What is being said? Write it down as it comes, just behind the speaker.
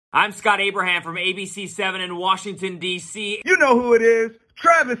I'm Scott Abraham from ABC7 in Washington, D.C. You know who it is.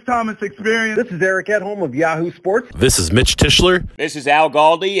 Travis Thomas Experience. This is Eric Edholm of Yahoo Sports. This is Mitch Tischler. This is Al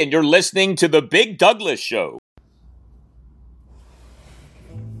Galdi, and you're listening to The Big Douglas Show.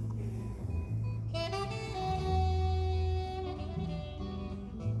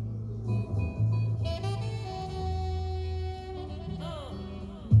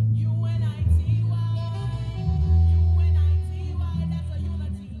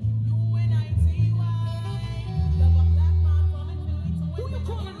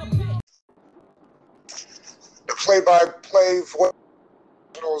 Play-by-play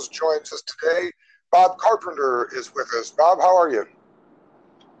voice joins us today. Bob Carpenter is with us. Bob, how are you?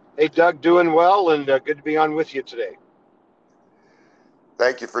 Hey, Doug, doing well, and good to be on with you today.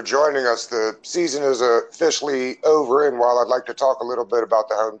 Thank you for joining us. The season is officially over, and while I'd like to talk a little bit about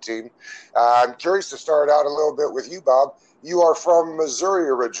the home team, I'm curious to start out a little bit with you, Bob. You are from Missouri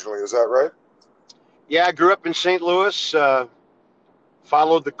originally, is that right? Yeah, I grew up in St. Louis,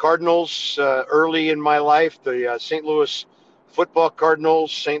 followed the Cardinals early in my life. The St. Louis football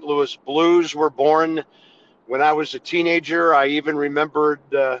Cardinals, St. Louis Blues were born when I was a teenager. I even remembered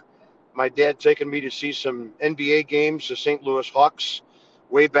my dad taking me to see some NBA games, the St. Louis Hawks,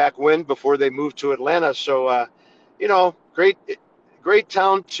 way back when, before they moved to Atlanta. So, great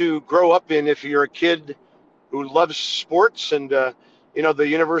town to grow up in if you're a kid who loves sports. And, the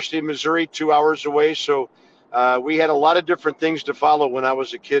University of Missouri, 2 hours away. So we had a lot of different things to follow when I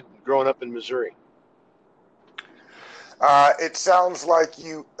was a kid growing up in Missouri. It sounds like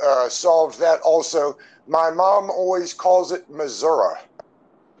you solved that also. My mom always calls it Missouri.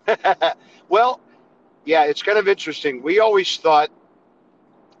 Well, yeah, it's kind of interesting. We always thought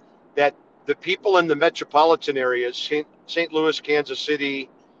that the people in the metropolitan areas, St. Louis, Kansas City,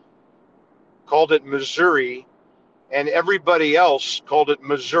 called it Missouri, and everybody else called it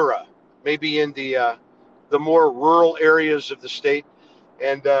Missouri, maybe in the more rural areas of the state.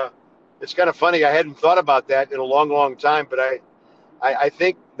 And it's kind of funny. I hadn't thought about that in a long, long time, but I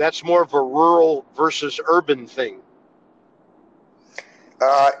think that's more of a rural versus urban thing.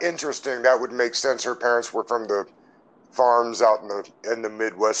 Interesting. That would make sense. Her parents were from the farms out in the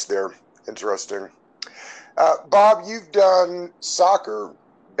Midwest there. Interesting. Bob, you've done soccer,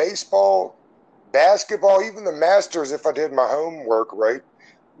 baseball, basketball, even the Masters, if I did my homework right.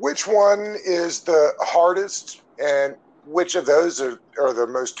 Which one is the hardest, and which of those are the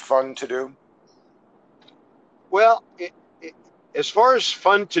most fun to do? Well, as far as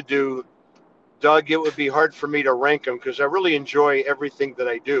fun to do, Doug, it would be hard for me to rank them because I really enjoy everything that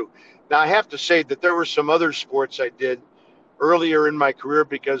I do. Now, I have to say that there were some other sports I did earlier in my career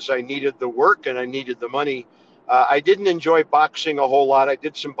because I needed the work and I needed the money. I didn't enjoy boxing a whole lot. I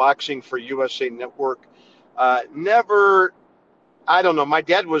did some boxing for USA Network. I don't know. My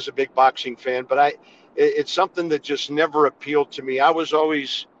dad was a big boxing fan, but it's something that just never appealed to me. I was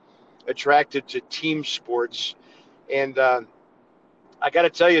always attracted to team sports. And I got to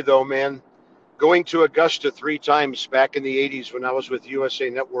tell you, though, man, going to Augusta 3 times back in the 80s when I was with USA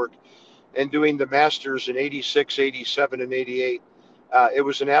Network and doing the Masters in 86, 87, and 88, it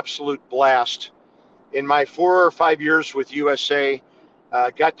was an absolute blast. In my 4 or 5 years with USA,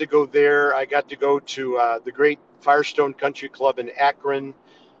 got to go there. I got to go to the great Firestone Country Club in Akron,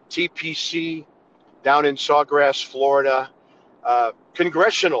 TPC down in Sawgrass, Florida,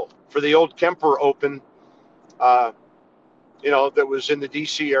 Congressional for the old Kemper Open, that was in the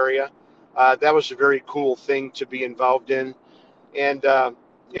D.C. area. That was a very cool thing to be involved in. And, so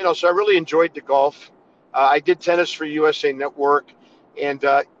I really enjoyed the golf. I did tennis for USA Network and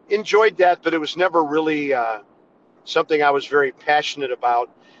enjoyed that, but it was never really something I was very passionate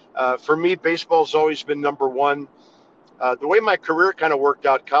about. For me, baseball's always been number one. The way my career kind of worked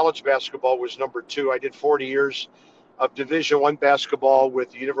out, college basketball was number 2. I did 40 years of Division I basketball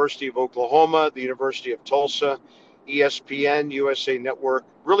with the University of Oklahoma, the University of Tulsa, ESPN, USA Network.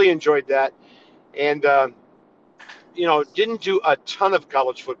 Really enjoyed that. And, didn't do a ton of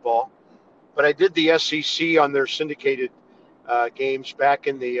college football, but I did the SEC on their syndicated games back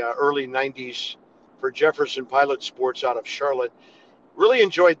in the early 90s for Jefferson Pilot Sports out of Charlotte. Really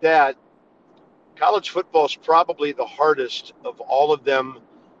enjoyed that. College football is probably the hardest of all of them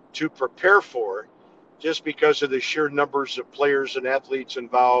to prepare for, just because of the sheer numbers of players and athletes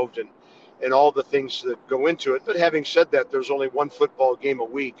involved and all the things that go into it. But having said that, there's only one football game a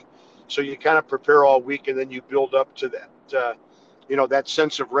week. So you kind of prepare all week and then you build up to that, that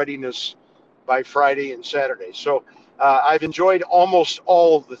sense of readiness by Friday and Saturday. So I've enjoyed almost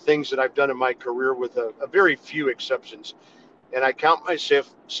all of the things that I've done in my career with a very few exceptions. And I count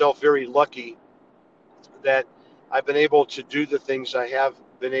myself very lucky that I've been able to do the things I have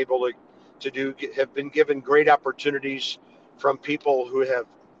been able to do, have been given great opportunities from people who have,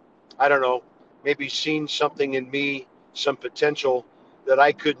 I don't know, maybe seen something in me, some potential that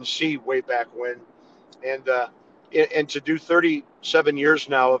I couldn't see way back when. And to do 37 years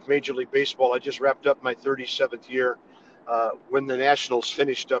now of Major League Baseball, I just wrapped up my 37th year when the Nationals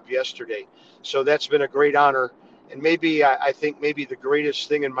finished up yesterday. So that's been a great honor. And maybe I think maybe the greatest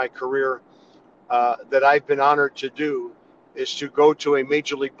thing in my career that I've been honored to do is to go to a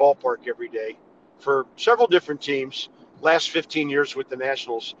Major League ballpark every day for several different teams, last 15 years with the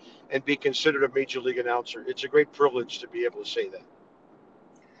Nationals, and be considered a Major League announcer. It's a great privilege to be able to say that.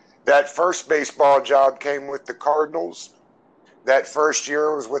 That first baseball job came with the Cardinals. That first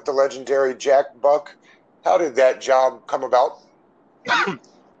year was with the legendary Jack Buck. How did that job come about?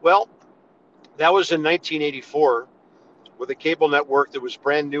 Well, that was in 1984 with a cable network that was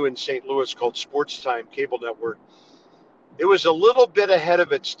brand new in St. Louis called Sports Time Cable Network. It was a little bit ahead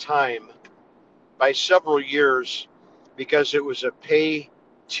of its time by several years because it was a pay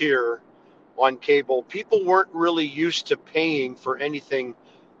tier on cable. People weren't really used to paying for anything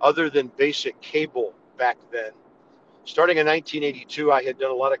other than basic cable back then. Starting in 1982, I had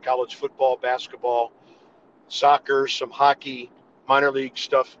done a lot of college football, basketball, soccer, some hockey, minor league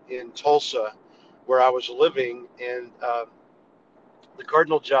stuff in Tulsa where I was living, and the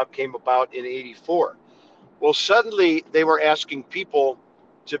Cardinal job came about in 84. Well, suddenly they were asking people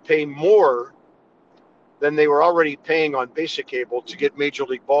to pay more than they were already paying on basic cable to get Major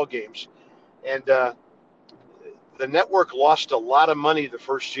League ball games. And the network lost a lot of money the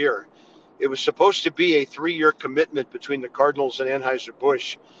first year. It was supposed to be a 3-year commitment between the Cardinals and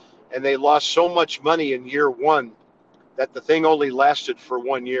Anheuser-Busch, and they lost so much money in year one that the thing only lasted for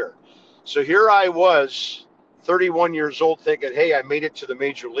 1 year. So here I was, 31 years old, thinking, hey, I made it to the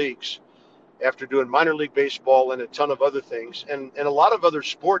major leagues after doing minor league baseball and a ton of other things and a lot of other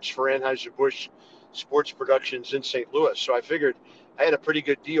sports for Anheuser-Busch Sports Productions in St. Louis. So I figured I had a pretty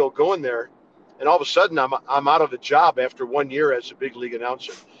good deal going there. And all of a sudden, I'm out of a job after 1 year as a big league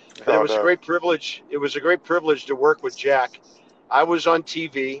announcer. But it was a great privilege. It was a great privilege to work with Jack. I was on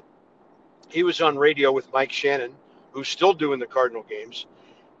TV. He was on radio with Mike Shannon, who's still doing the Cardinal games.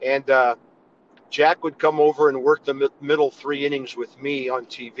 And Jack would come over and work the middle 3 innings with me on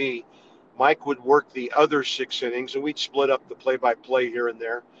TV. Mike would work the other 6 innings, and we'd split up the play-by-play here and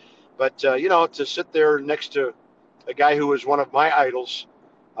there. But, to sit there next to a guy who was one of my idols,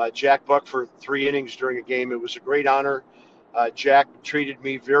 Jack Buck, for 3 innings during a game, it was a great honor. Jack treated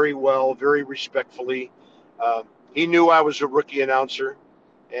me very well, very respectfully. He knew I was a rookie announcer.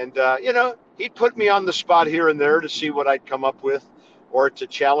 And, he'd put me on the spot here and there to see what I'd come up with or to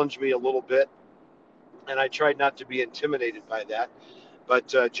challenge me a little bit. And I tried not to be intimidated by that.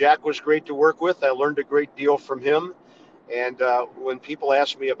 But Jack was great to work with. I learned a great deal from him. And when people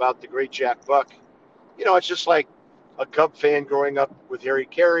ask me about the great Jack Buck, it's just like a Cub fan growing up with Harry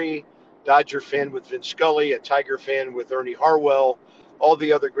Carey, Dodger fan with Vin Scully, a Tiger fan with Ernie Harwell, all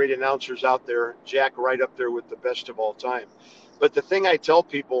the other great announcers out there, Jack right up there with the best of all time. But the thing I tell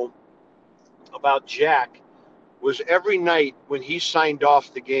people about Jack was every night when he signed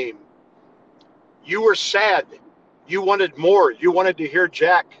off the game, you were sad. You wanted more. You wanted to hear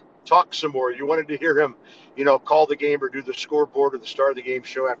Jack talk some more. You wanted to hear him, call the game or do the scoreboard or the start of the game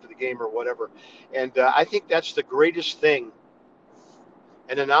show after the game or whatever. And I think that's the greatest thing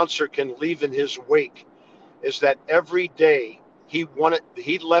an announcer can leave in his wake is that every day he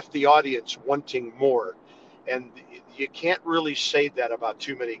left the audience wanting more. And you can't really say that about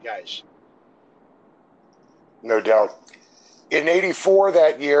too many guys. No doubt. In 84,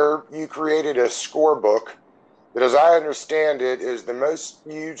 that year, you created a scorebook that, as I understand it, is the most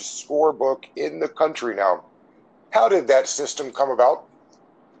used scorebook in the country now. How did that system come about?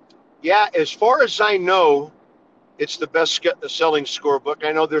 Yeah, as far as I know, it's the best selling scorebook.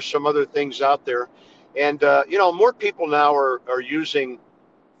 I know there's some other things out there. And, more people now are using,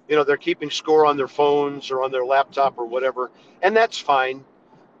 they're keeping score on their phones or on their laptop or whatever. And that's fine.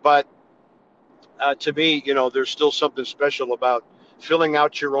 But to me, there's still something special about filling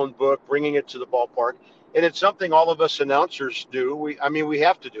out your own book, bringing it to the ballpark. And it's something all of us announcers do. We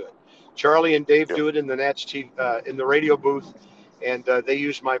have to do it. Charlie and Dave do it in the Nats TV, in the radio booth, and they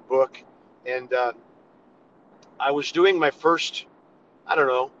use my book. And I was doing my first,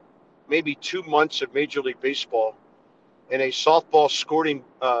 maybe 2 months of Major League Baseball in a softball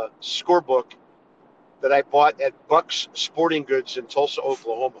scorebook that I bought at Buck's Sporting Goods in Tulsa,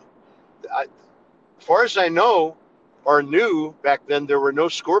 Oklahoma. As far as I know or knew back then, there were no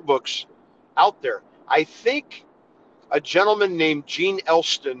scorebooks out there. I think a gentleman named Gene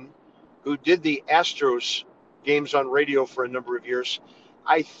Elston, who did the Astros games on radio for a number of years,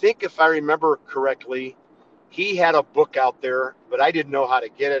 I think if I remember correctly, he had a book out there, but I didn't know how to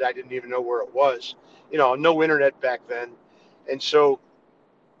get it. I didn't even know where it was. No internet back then. And so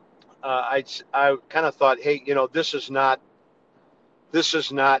I kind of thought, hey, this is not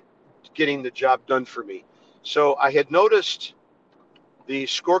getting the job done for me. So I had noticed the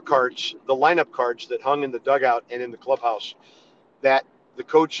scorecards, the lineup cards that hung in the dugout and in the clubhouse that the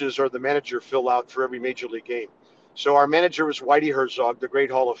coaches or the manager fill out for every major league game. So our manager was Whitey Herzog, the great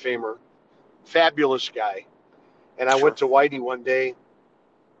Hall of Famer, fabulous guy. And I Sure. went to Whitey one day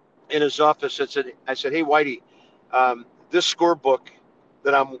in his office. I said, hey, Whitey, this scorebook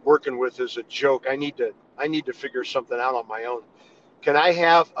that I'm working with is a joke. I need to figure something out on my own. Can I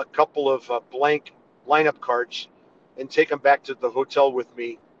have a couple of blank lineup cards and take them back to the hotel with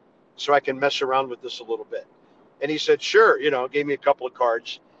me so I can mess around with this a little bit? And he said, sure, gave me a couple of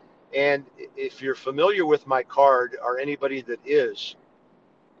cards. And if you're familiar with my card, or anybody that is,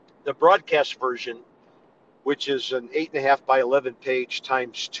 the broadcast version, which is an 8.5 by 11 page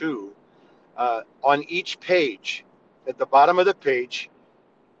times 2, on each page, at the bottom of the page,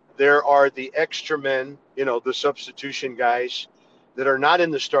 there are the extra men, the substitution guys that are not in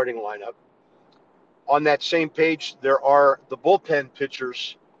the starting lineup. On that same page, there are the bullpen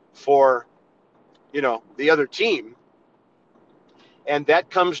pitchers for, the other team. And that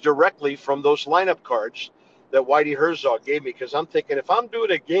comes directly from those lineup cards that Whitey Herzog gave me, because I'm thinking, if I'm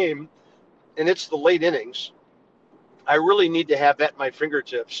doing a game and it's the late innings, I really need to have that at my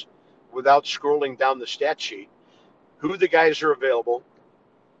fingertips without scrolling down the stat sheet. Who the guys are available?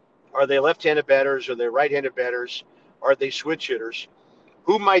 Are they left-handed batters? Are they right-handed batters? Are they switch hitters?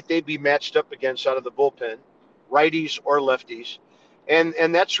 Who might they be matched up against out of the bullpen, righties or lefties?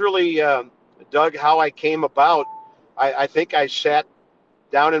 And that's really, Doug, how I came about. I think I sat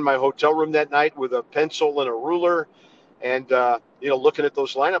down in my hotel room that night with a pencil and a ruler and, looking at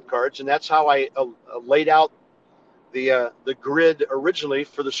those lineup cards. And that's how I laid out the grid originally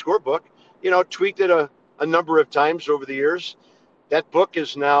for the scorebook, tweaked it a number of times over the years. That book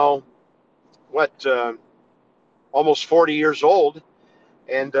is now, almost 40 years old.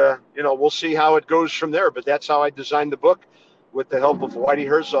 And, we'll see how it goes from there. But that's how I designed the book with the help of Whitey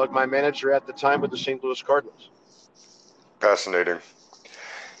Herzog, my manager at the time with the St. Louis Cardinals. Fascinating.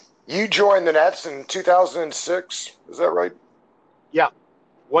 You joined the Nats in 2006. Is that right? Yeah.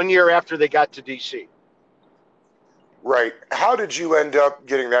 1 year after they got to D.C. Right. How did you end up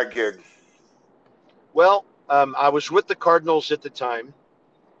getting that gig? Well, I was with the Cardinals at the time,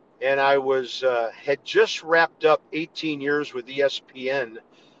 and I had just wrapped up 18 years with ESPN.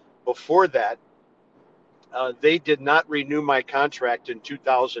 Before that, they did not renew my contract in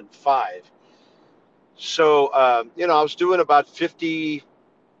 2005. So, I was doing about 50,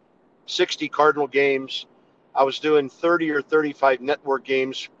 60 Cardinal games. I was doing 30 or 35 network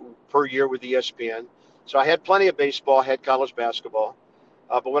games per year with ESPN. So I had plenty of baseball, had college basketball.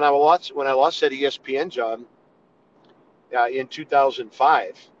 But when I lost that ESPN job in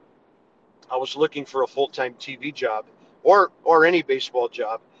 2005, I was looking for a full-time TV job or any baseball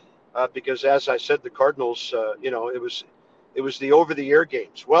job because, as I said, the Cardinals, it was the over-the-air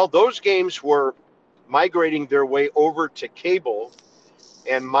games. Well, those games were migrating their way over to cable,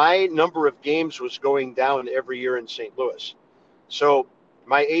 and my number of games was going down every year in St. Louis. So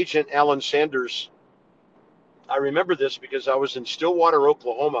my agent, Alan Sanders, I remember this because I was in Stillwater,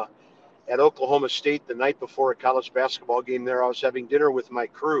 Oklahoma, at Oklahoma State the night before a college basketball game there. I was having dinner with my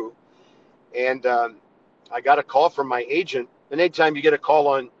crew, and I got a call from my agent. And anytime you get a call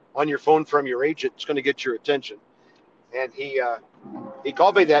on your phone from your agent, it's going to get your attention. And he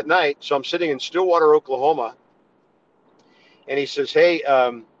called me that night. So I'm sitting in Stillwater, Oklahoma, and he says, hey,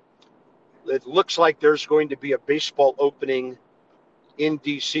 it looks like there's going to be a baseball opening in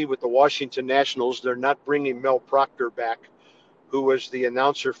D.C. with the Washington Nationals. They're not bringing Mel Proctor back, who was the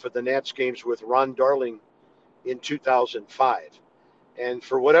announcer for the Nats games with Ron Darling in 2005. And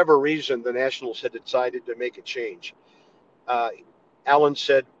for whatever reason, the Nationals had decided to make a change. Alan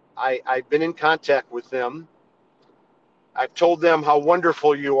said, I've been in contact with them. I've told them how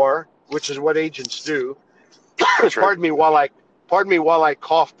wonderful you are, which is what agents do. Pardon me while I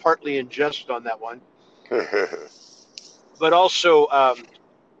cough partly in jest on that one. But also,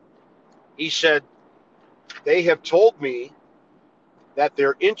 he said, they have told me that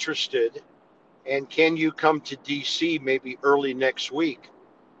they're interested, and can you come to D.C. maybe early next week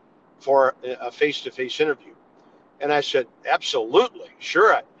for a face-to-face interview? And I said, absolutely,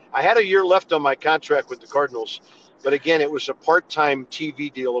 sure. I had a year left on my contract with the Cardinals, but again, it was a part-time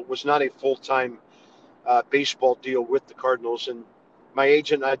TV deal. It was not a full-time baseball deal with the Cardinals. And my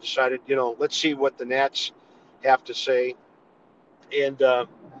agent and I decided, let's see what the Nats have to say. And in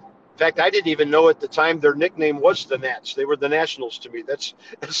fact, I didn't even know at the time their nickname was the Nats. They were the Nationals to me. That's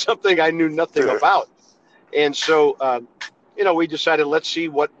something I knew nothing about. And so, we decided, let's see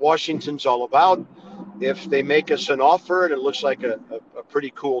what Washington's all about. If they make us an offer and it looks like a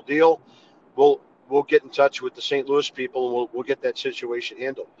pretty cool deal, we'll get in touch with the St. Louis people and we'll get that situation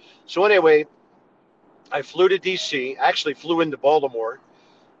handled. So anyway, I flew to D.C., actually flew into Baltimore.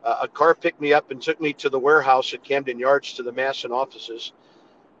 A car picked me up and took me to the warehouse at Camden Yards to the Masson offices.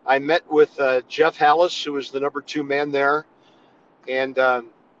 I met with Jeff Hallis, who was the number 2 man there, and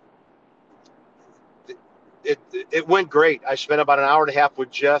it went great. I spent about an hour and a half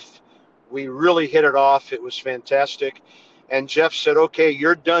with Jeff. We really hit it off. It was fantastic. And Jeff said, okay,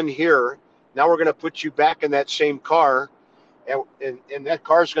 you're done here. Now we're going to put you back in that same car, and that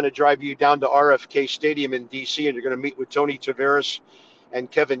car is going to drive you down to RFK Stadium in D.C., and you're going to meet with Tony Tavares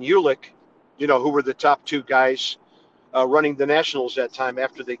and Kevin Ulick, who were the top 2 guys running the Nationals that time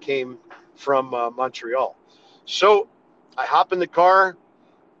after they came from Montreal. So I hop in the car,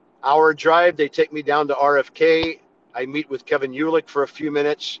 hour drive. They take me down to RFK. I meet with Kevin Ulick for a few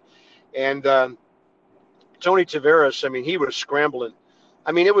minutes. And Tony Tavares, he was scrambling.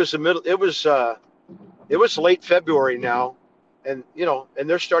 It was late February now. And, and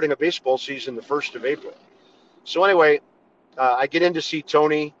they're starting a baseball season the 1st of April. So anyway, I get in to see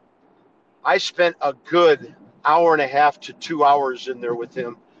Tony. I spent a good hour and a half to 2 hours in there with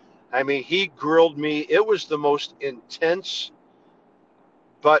him. He grilled me. It was the most intense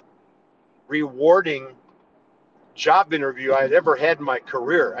but rewarding job interview I had ever had in my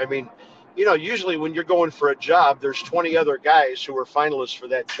career. Usually when you're going for a job, there's 20 other guys who are finalists for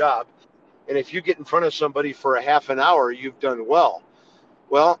that job. And if you get in front of somebody for a half an hour, you've done well.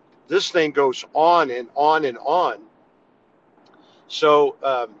 Well, this thing goes on and on and on.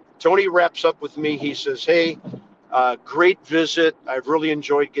 So Tony wraps up with me. He says, hey, great visit. I've really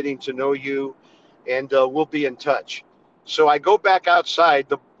enjoyed getting to know you, and we'll be in touch. So I go back outside.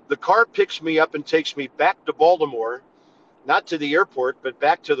 The car picks me up and takes me back to Baltimore, not to the airport, but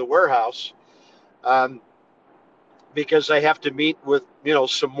back to the warehouse, because I have to meet with,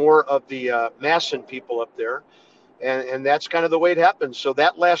 some more of the Masson people up there. And that's kind of the way it happened. So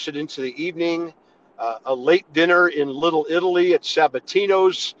that lasted into the evening, a late dinner in Little Italy at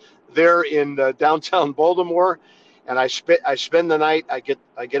Sabatino's there in downtown Baltimore. And I spend the night. I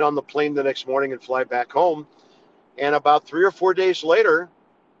get on the plane the next morning and fly back home. And about 3 or 4 days later,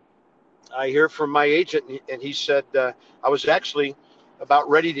 I hear from my agent, and he said, I was actually about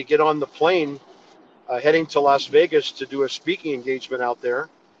ready to get on the plane heading to Las Vegas to do a speaking engagement out there.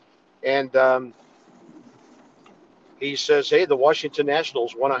 And he says, hey, the Washington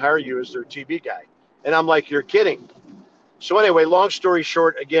Nationals want to hire you as their TV guy. And I'm like, you're kidding. So anyway, long story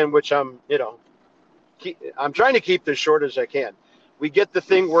short, again, which I'm trying to keep this short as I can. We get the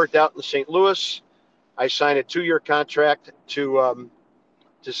thing worked out in St. Louis. I sign a 2-year contract to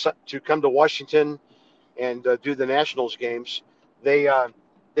come to Washington and do the Nationals games. They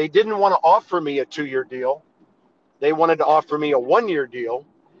didn't want to offer me a 2-year deal. They wanted to offer me a 1-year deal,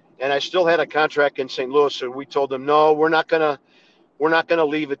 and I still had a contract in St. Louis. So we told them, no, we're not gonna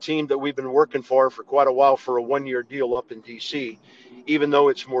leave a team that we've been working for quite a while for a 1-year deal up in D.C. Even though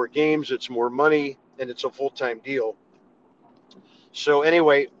it's more games, it's more money, and it's a full-time deal. So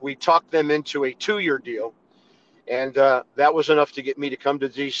anyway, we talked them into a 2-year deal. And that was enough to get me to come to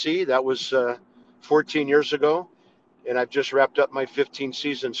D.C. That was 14 years ago, and I've just wrapped up my 15th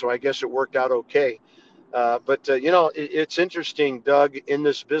season, so I guess it worked out okay. But it's interesting, Doug, in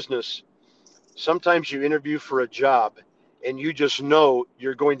this business, sometimes you interview for a job, and you just know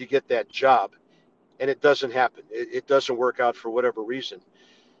you're going to get that job, and it doesn't happen. It doesn't work out for whatever reason.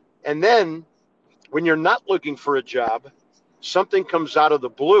 And then when you're not looking for a job, something comes out of the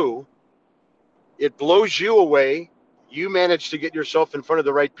blue. It blows you away. You manage to get yourself in front of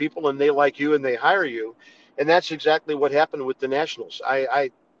the right people, and they like you, and they hire you. And that's exactly what happened with the Nationals. I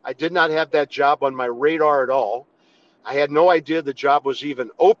did not have that job on my radar at all. I had no idea the job was even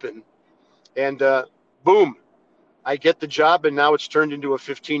open. And boom, I get the job, and now it's turned into a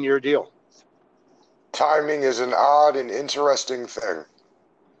 15-year deal. Timing is an odd and interesting thing.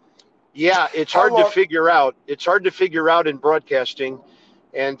 Yeah, it's hard to figure out. It's hard to figure out in broadcasting.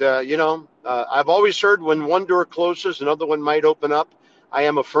 And, I've always heard when one door closes, another one might open up. I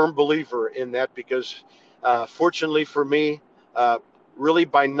am a firm believer in that because, fortunately for me, really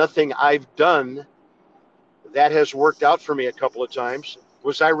by nothing I've done, that has worked out for me a couple of times.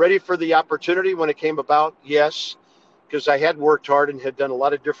 Was I ready for the opportunity when it came about? Yes, because I had worked hard and had done a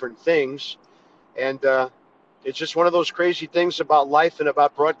lot of different things. And it's just one of those crazy things about life and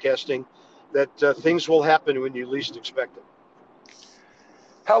about broadcasting that things will happen when you least expect them.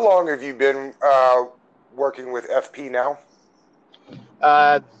 How long have you been working with FP now?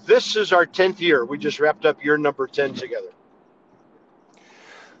 This is our 10th year. We just wrapped up year number 10 together.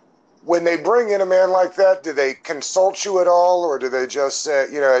 When they bring in a man like that, do they consult you at all, or do they just say,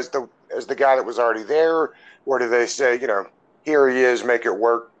 as the guy that was already there, or do they say, here he is, make it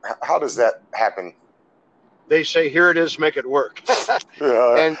work? How does that happen? They say, here it is, make it work.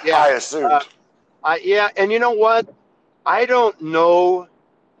 And I assumed. And you know what? I don't know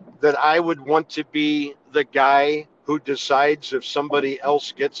that I would want to be the guy who decides if somebody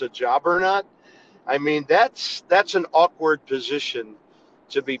else gets a job or not. I mean, that's an awkward position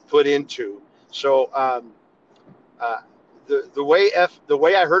to be put into. So the way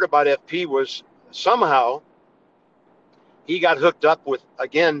I heard about FP was somehow he got hooked up with,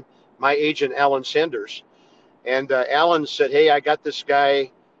 again, my agent Alan Sanders, and Alan said, "Hey, I got this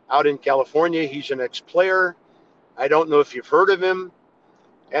guy out in California. He's an ex-player. I don't know if you've heard of him."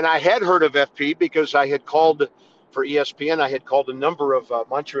 And I had heard of FP because I had called for ESPN. I had called a number of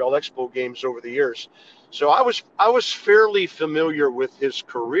Montreal Expo games over the years. So I was fairly familiar with his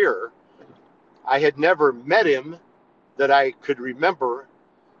career. I had never met him that I could remember,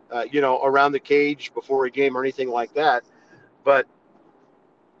 around the cage before a game or anything like that. But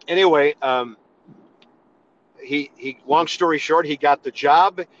anyway, he long story short, he got the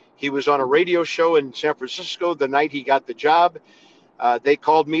job. He was on a radio show in San Francisco the night he got the job. They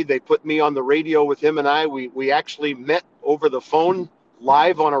called me. They put me on the radio with him and I. We actually met over the phone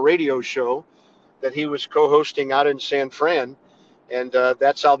live on a radio show that he was co-hosting out in San Fran. And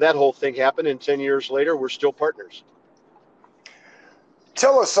that's how that whole thing happened. And 10 years later, we're still partners.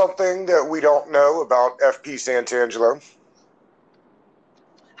 Tell us something that we don't know about FP Santangelo.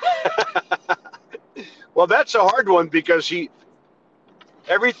 Well, that's a hard one because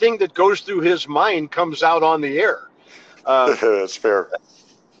everything that goes through his mind comes out on the air. That's fair.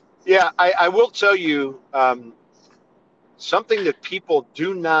 Yeah, I will tell you something that people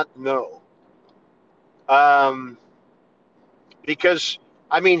do not know. Because,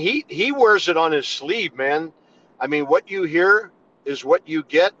 I mean, he wears it on his sleeve, man. I mean, what you hear is what you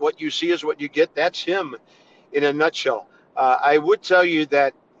get. What you see is what you get. That's him in a nutshell. I would tell you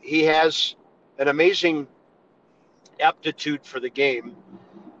that he has an amazing aptitude for the game.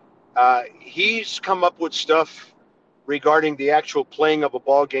 He's come up with stuff regarding the actual playing of a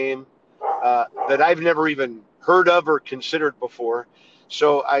ball game that I've never even heard of or considered before.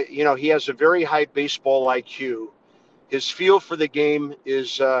 So he has a very high baseball IQ. His feel for the game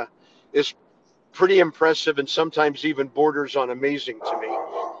is pretty impressive and sometimes even borders on amazing to me.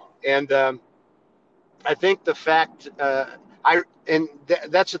 And I think the fact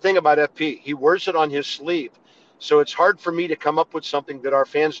that's the thing about FP. He wears it on his sleeve. So it's hard for me to come up with something that our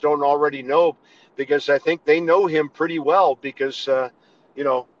fans don't already know, because I think they know him pretty well, because,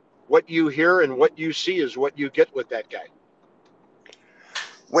 what you hear and what you see is what you get with that guy.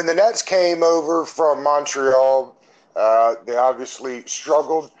 When the Nets came over from Montreal, they obviously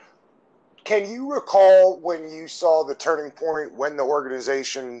struggled. Can you recall when you saw the turning point, when the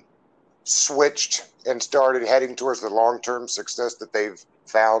organization switched and started heading towards the long-term success that they've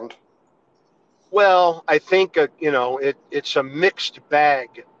found? Well, I think, it's a mixed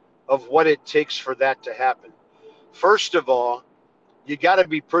bag of what it takes for that to happen. First of all, you got to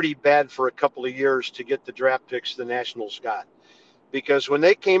be pretty bad for a couple of years to get the draft picks the Nationals got. Because when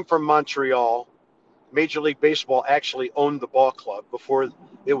they came from Montreal, Major League Baseball actually owned the ball club before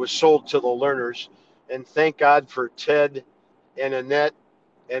it was sold to the Learners. And thank God for Ted and Annette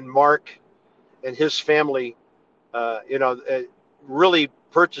and Mark and his family, really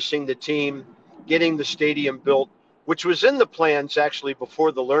purchasing the team, getting the stadium built, which was in the plans actually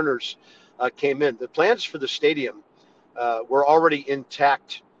before the Learners came in. The plans for the stadium were already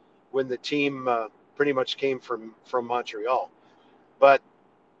intact when the team pretty much came from Montreal. But,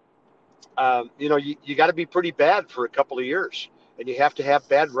 you got to be pretty bad for a couple of years, and you have to have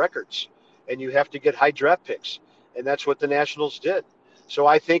bad records, and you have to get high draft picks. And that's what the Nationals did. So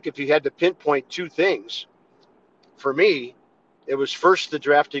I think if you had to pinpoint two things, for me, it was first the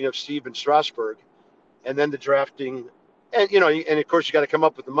drafting of Steven Strasburg, and then the drafting, and of course you got to come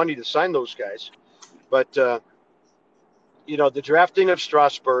up with the money to sign those guys. But, the drafting of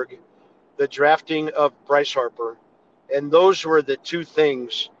Strasburg, the drafting of Bryce Harper, and those were the two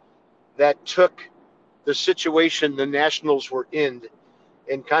things that took the situation the Nationals were in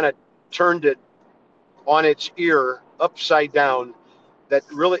and kind of turned it on its ear, upside down. That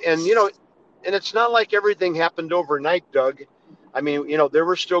really, and it's not like everything happened overnight, Doug. I mean, there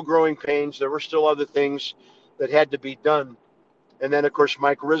were still growing pains. There were still other things that had to be done. And then, of course,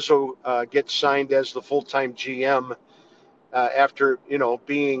 Mike Rizzo gets signed as the full-time GM. after,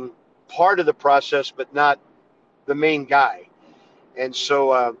 being part of the process, but not the main guy. And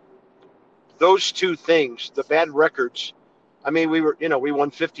so those two things, the bad records, I mean, we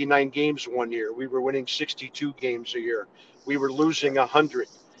won 59 games one year. We were winning 62 games a year. We were losing 100.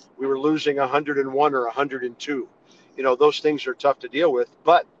 We were losing 101 or 102. Those things are tough to deal with,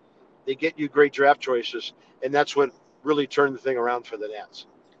 but they get you great draft choices, and that's what really turned the thing around for the Nats.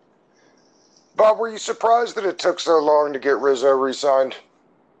 Bob, were you surprised that it took so long to get Rizzo re-signed?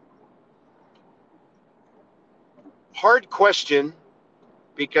 Hard question,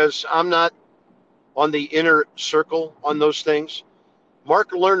 because I'm not on the inner circle on those things.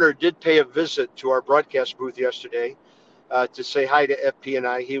 Mark Lerner did pay a visit to our broadcast booth yesterday to say hi to FP and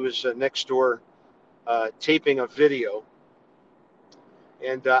I. He was next door taping a video.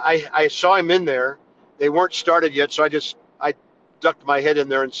 And I saw him in there. They weren't started yet, so I ducked my head in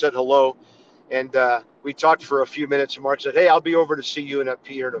there and said hello. And we talked for a few minutes, and Mark said, "Hey, I'll be over to see you and FP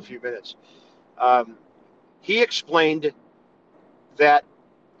here in a few minutes." He explained that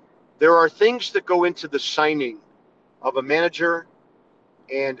there are things that go into the signing of a manager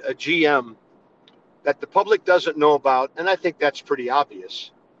and a GM that the public doesn't know about, and I think that's pretty obvious.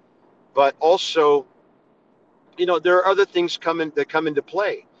 But also, there are other things that come into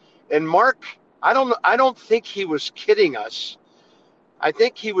play. And Mark, I don't think he was kidding us. I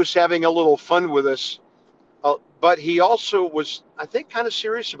think he was having a little fun with us, but he also was, I think, kind of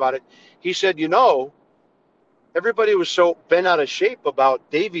serious about it. He said, everybody was so bent out of shape about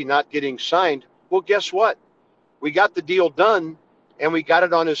Davey not getting signed. Well, guess what? We got the deal done, and we got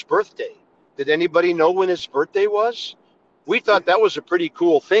it on his birthday. Did anybody know when his birthday was? We thought that was a pretty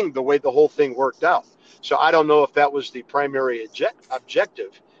cool thing, the way the whole thing worked out. So I don't know if that was the primary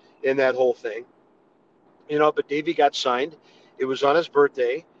objective in that whole thing. But Davey got signed. It was on his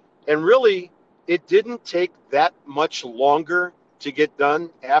birthday. And really, it didn't take that much longer to get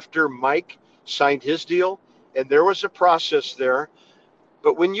done after Mike signed his deal. And there was a process there.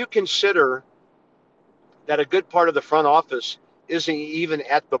 But when you consider that a good part of the front office isn't even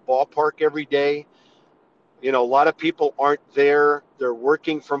at the ballpark every day, a lot of people aren't there. They're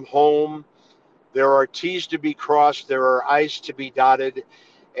working from home. There are T's to be crossed. There are I's to be dotted.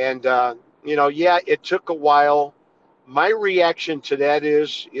 And, it took a while. My reaction to that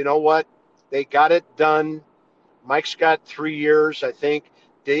is, what? They got it done. Mike's got 3 years, I think.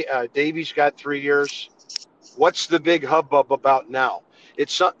 Davey's got 3 years. What's the big hubbub about now?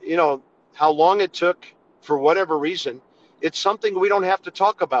 It's, how long it took for whatever reason. It's something we don't have to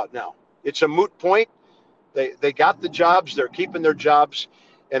talk about now. It's a moot point. They got the jobs. They're keeping their jobs.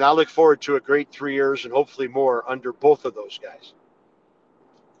 And I look forward to a great 3 years and hopefully more under both of those guys.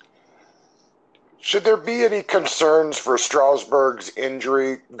 Should there be any concerns for Strasburg's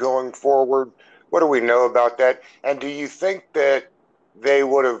injury going forward? What do we know about that? And do you think that they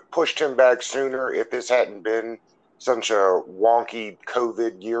would have pushed him back sooner if this hadn't been such a wonky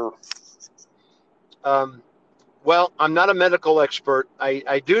COVID year? Well, I'm not a medical expert.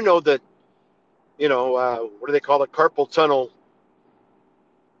 I do know that, what do they call it? Carpal tunnel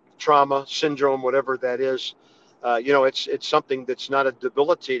trauma syndrome, whatever that is. It's something that's not a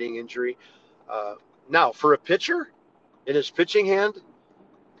debilitating injury. Now, for a pitcher in his pitching hand,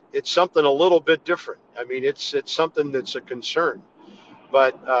 it's something a little bit different. I mean, it's something that's a concern.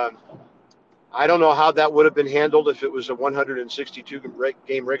 But I don't know how that would have been handled if it was a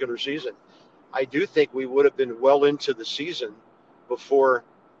 162-game regular season. I do think we would have been well into the season before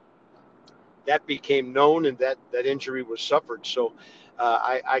that became known and that injury was suffered. So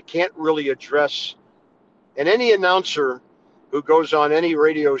I can't really address, and any announcer who goes on any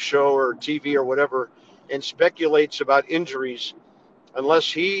radio show or TV or whatever and speculates about injuries,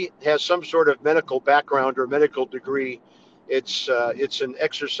 unless he has some sort of medical background or medical degree, it's an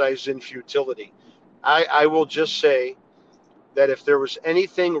exercise in futility. I will just say that if there was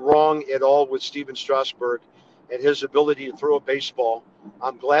anything wrong at all with Steven Strasburg and his ability to throw a baseball,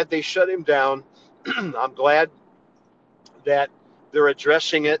 I'm glad they shut him down. I'm glad that they're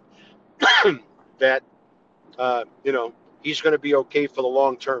addressing it, that, he's going to be okay for the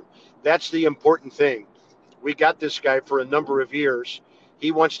long term. That's the important thing. We got this guy for a number of years.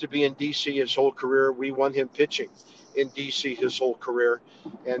 He wants to be in D.C. his whole career. We want him pitching in D.C. his whole career.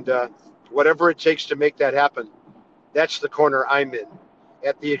 And whatever it takes to make that happen, that's the corner I'm in.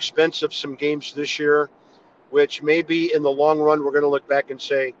 At the expense of some games this year, which maybe in the long run we're going to look back and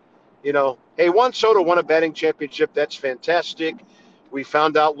say, hey, Juan Soto won a batting championship. That's fantastic. We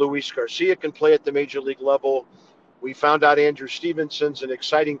found out Luis Garcia can play at the major league level. We found out Andrew Stevenson's an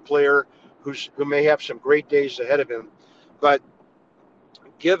exciting player who may have some great days ahead of him. But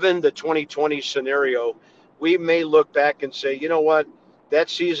given the 2020 scenario we may look back and say, you know what, that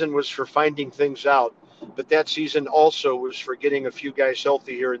season was for finding things out, but that season also was for getting a few guys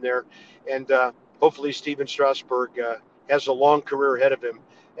healthy here and there. And hopefully Steven Strasburg has a long career ahead of him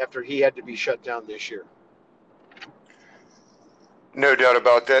after he had to be shut down this year. No doubt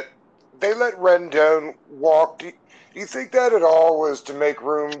about that. They let Rendon walk. Do you think that at all was to make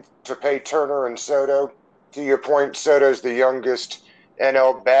room to pay Turner and Soto? To your point, Soto's the youngest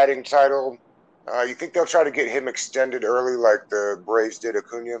NL batting title. You think they'll try to get him extended early like the Braves did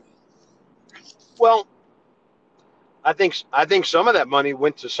Acuna? Well, I think some of that money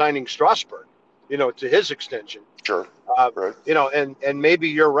went to signing Strasburg, to his extension. Sure. Right. And maybe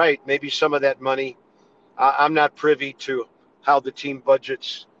you're right. Maybe some of that money, I'm not privy to how the team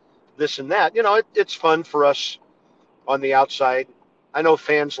budgets this and that. It's fun for us on the outside. I know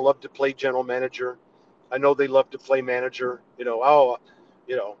fans love to play general manager. I know they love to play manager.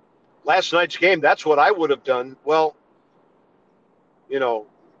 Last night's game, that's what I would have done. Well,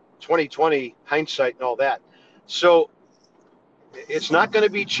 2020 hindsight and all that. So it's not going to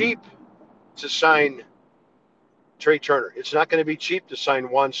be cheap to sign Trey Turner. It's not going to be cheap to sign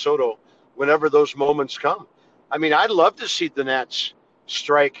Juan Soto whenever those moments come. I mean, I'd love to see the Nats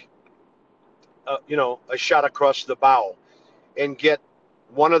strike, a shot across the bow and get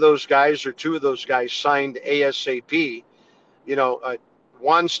one of those guys or two of those guys signed ASAP.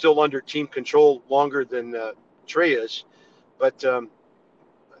 Juan's still under team control longer than Trey is. But,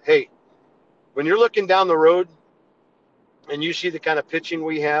 hey, when you're looking down the road and you see the kind of pitching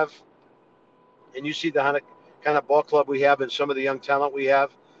we have and you see the kind of ball club we have and some of the young talent we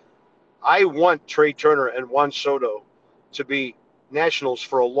have, I want Trey Turner and Juan Soto to be Nationals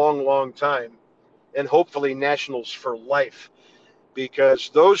for a long, long time and hopefully Nationals for life,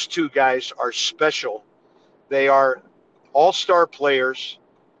 because those two guys are special. They are all-star players.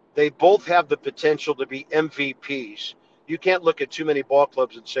 They both have the potential to be MVPs. You can't look at too many ball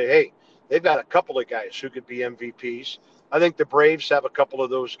clubs and say, hey, they've got a couple of guys who could be MVPs. I think the Braves have a couple of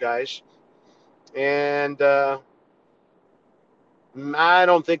those guys. And I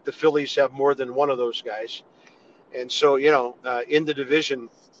don't think the Phillies have more than one of those guys. And so, in the division,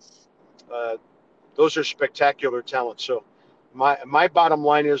 those are spectacular talents. So my bottom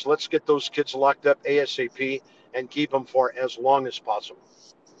line is let's get those kids locked up ASAP and keep them for as long as possible.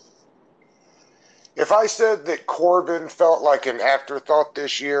 If I said that Corbin felt like an afterthought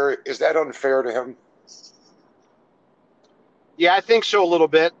this year, is that unfair to him? Yeah, I think so a little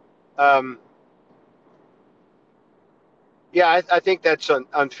bit. I think that's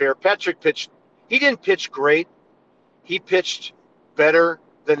unfair. Patrick pitched. He didn't pitch great. He pitched better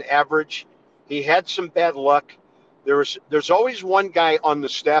than average. He had some bad luck. There's always one guy on the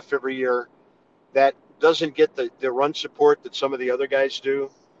staff every year that doesn't get the run support that some of the other guys do.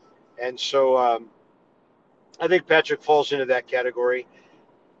 And so I think Patrick falls into that category.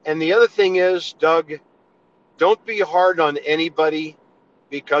 And the other thing is, Doug, don't be hard on anybody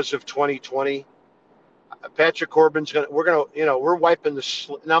because of 2020. Patrick Corbin's we're wiping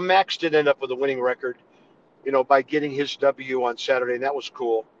the now. Max did end up with a winning record, by getting his W on Saturday, and that was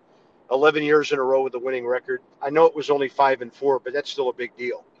cool. 11 years in a row with a winning record. I know it was only 5-4, but that's still a big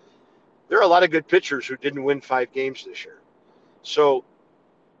deal. There are a lot of good pitchers who didn't win 5 games this year. So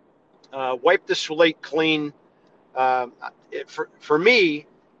wipe the slate clean. For me,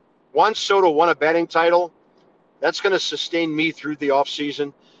 Juan Soto won a batting title. That's going to sustain me through the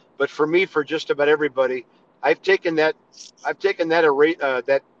offseason. But for me, for just about everybody, I've taken that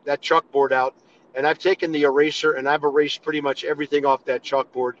chalkboard out, and I've taken the eraser, and I've erased pretty much everything off that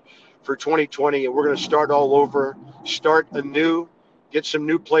chalkboard for 2020. And we're going to start all over, start anew, get some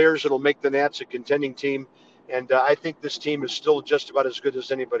new players that'll make the Nats a contending team. And I think this team is still just about as good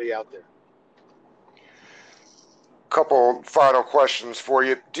as anybody out there. Couple final questions for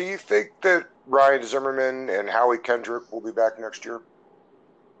you. Do you think that Ryan Zimmerman and Howie Kendrick will be back next year?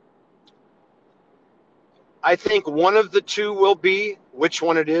 I think one of the two will be. Which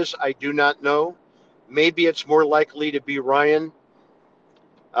one it is, I do not know. Maybe it's more likely to be Ryan.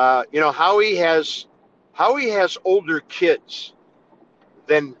 Howie has older kids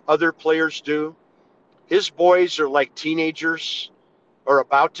than other players do. His boys are like teenagers or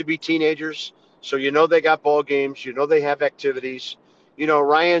about to be teenagers. So they got ball games. They have activities.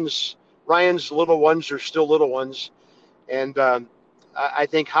 Ryan's little ones are still little ones. And I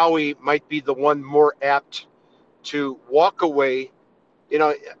think Howie might be the one more apt to walk away,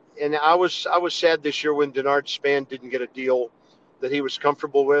 and I was sad this year when Denard Span didn't get a deal that he was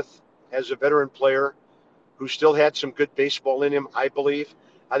comfortable with as a veteran player who still had some good baseball in him, I believe.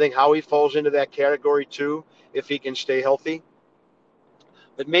 I think Howie falls into that category too if he can stay healthy.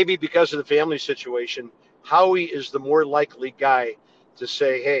 But maybe because of the family situation, Howie is the more likely guy to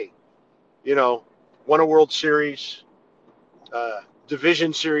say, hey, won a World Series,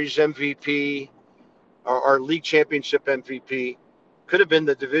 Division Series MVP, our league championship MVP. Could have been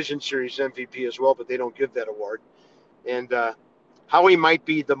the Division Series MVP as well, but they don't give that award. And Howie might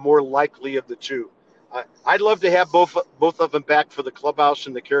be the more likely of the two. I'd love to have both of them back for the clubhouse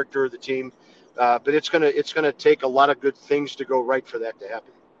and the character of the team, but it's gonna take a lot of good things to go right for that to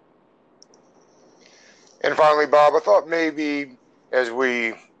happen. And finally, Bob, I thought maybe as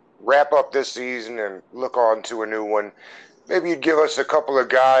we wrap up this season and look on to a new one, maybe you'd give us a couple of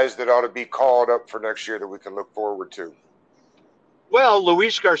guys that ought to be called up for next year that we can look forward to. Well,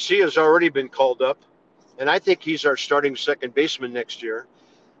 Luis Garcia has already been called up, and I think he's our starting second baseman next year.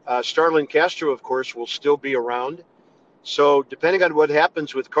 Starlin Castro, of course, will still be around. So depending on what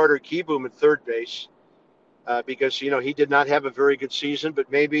happens with Carter Kieboom at third base, because, he did not have a very good season,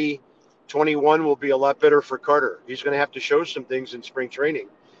 but maybe 21 will be a lot better for Carter. He's going to have to show some things in spring training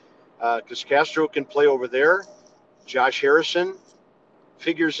because Castro can play over there. Josh Harrison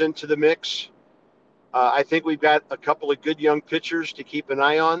figures into the mix. I think we've got a couple of good young pitchers to keep an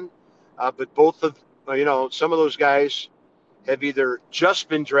eye on, but both of, some of those guys have either just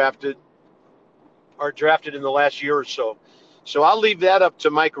been drafted or drafted in the last year or so. So I'll leave that up to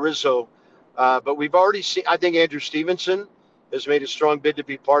Mike Rizzo. But we've already seen, I think Andrew Stevenson has made a strong bid to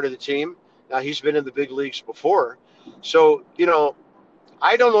be part of the team. Now, he's been in the big leagues before. So,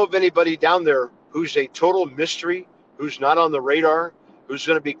 I don't know of anybody down there who's a total mystery, who's not on the radar, who's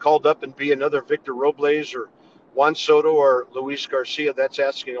going to be called up and be another Victor Robles or Juan Soto or Luis Garcia. That's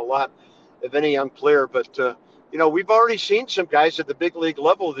asking a lot of any young player. But, we've already seen some guys at the big league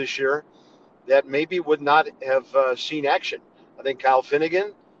level this year that maybe would not have seen action. I think Kyle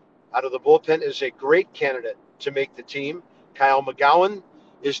Finnegan out of the bullpen is a great candidate to make the team. Kyle McGowan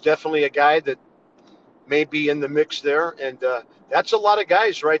is definitely a guy that may be in the mix there. And that's a lot of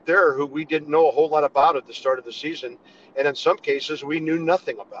guys right there who we didn't know a whole lot about at the start of the season. And in some cases, we knew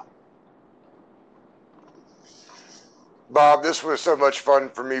nothing about. Bob, this was so much fun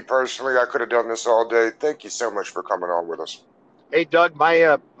for me personally. I could have done this all day. Thank you so much for coming on with us. Hey, Doug,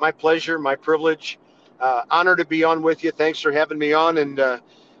 my pleasure, my privilege. Honor to be on with you. Thanks for having me on. And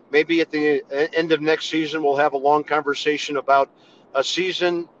maybe at the end of next season, we'll have a long conversation about a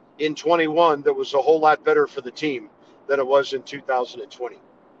season in 21 that was a whole lot better for the team than it was in 2020.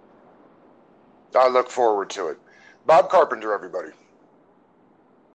 I look forward to it. Bob Carpenter, everybody.